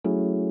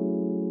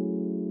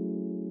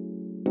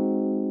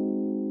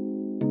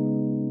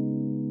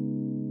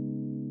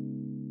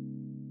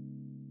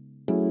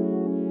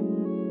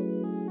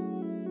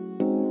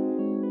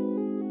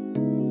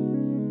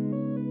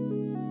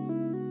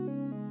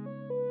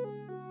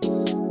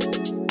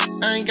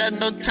I ain't got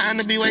no time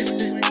to be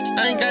wasted.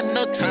 I ain't got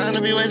no time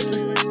to be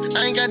wasted.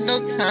 I ain't got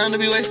no time to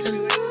be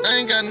wasted.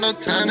 I ain't got no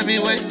time to be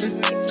wasted.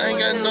 I ain't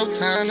got no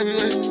time to be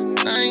wasted.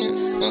 I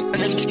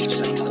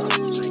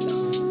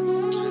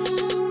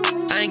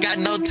ain't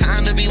got no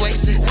time to be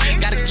wasted.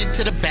 Gotta get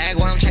to the bag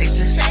while I'm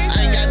chasing.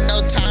 I ain't got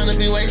no time to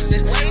be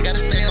wasted. Gotta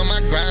stay on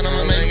my grind,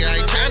 I'ma make it. I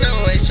ain't tryna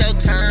waste your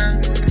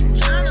time.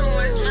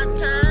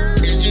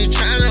 Is you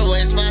tryna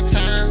waste my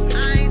time?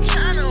 I ain't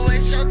tryna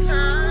waste your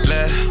time.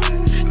 Look,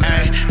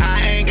 ay,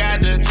 I ain't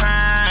got the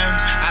time.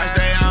 I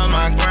stay on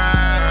my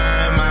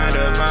grind. Mind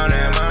up on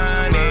that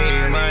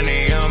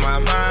money on my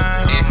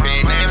mind. If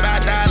it ain't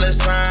about dollar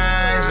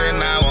signs, then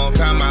I won't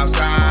come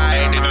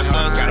outside. Nigga,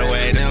 hoes gotta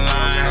wait in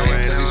line.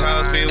 Cause these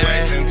hoes be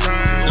wasting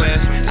time.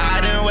 I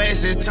done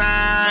wasted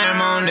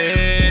time on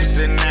this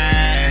and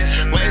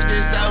that.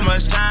 Wasted so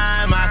much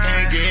time, I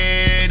can't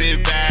get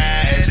it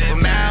back. So from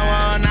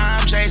now on,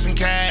 I'm chasing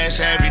cash.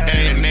 Every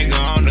day a nigga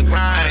on the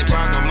grind. Ain't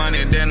talking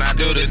money, then I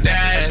do the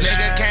dash.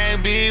 Nigga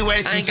can't be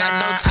wasting time. I ain't got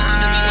no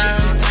time to be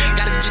wasted.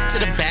 Gotta get to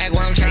the bag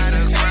while I'm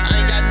chasing. I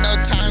ain't got no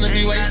time to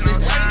be wasted.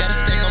 Gotta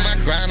stay on my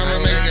grind, I'ma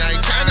make it. I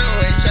ain't tryna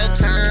waste your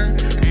time.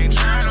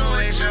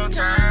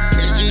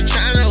 Is you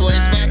tryna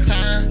waste my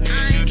time?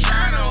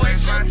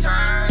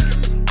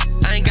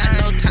 I ain't got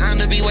no time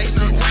to be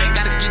wasted.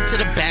 Gotta get to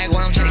the bag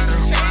while I'm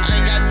chasing. I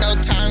ain't got no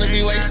time to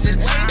be wasted.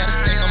 Gotta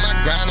stay on my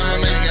grind, I'ma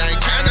make it. I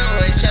ain't tryna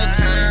waste your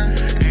time.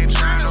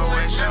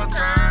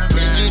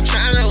 Is you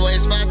tryna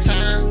waste my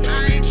time?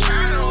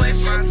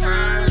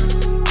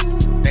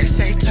 They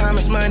say time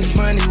is money,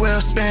 money well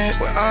spent.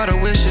 With all the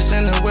wishes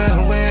and the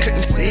whirlwind.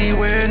 Couldn't see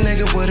where a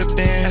nigga would've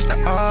been after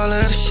all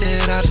of the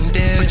shit I done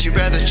did. But you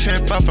rather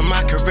trip off of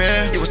my career.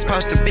 You was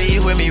supposed to be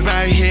with me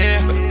right here,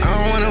 but I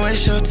don't wanna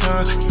waste your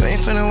time. You ain't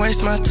finna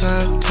waste my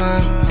time,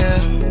 yeah.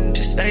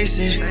 Just face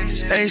it,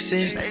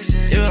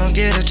 you don't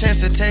get a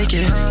chance to take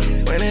it.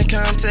 When it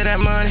comes to that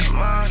money,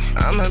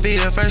 I'ma be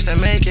the first to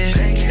make it.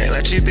 They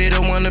let you be the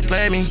one to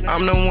play me.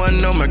 I'm the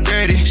one, no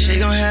McGrady. She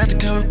gon' have to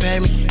come and pay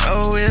me.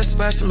 Oh, it's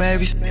about some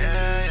maybes.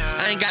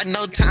 I ain't got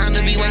no time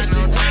to be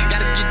wasted.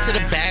 Gotta get to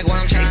the bag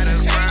while I'm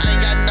chasing. I ain't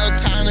got no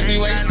time to be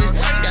wasted.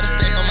 Gotta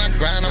stay on my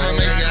grind, I'ma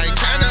make it.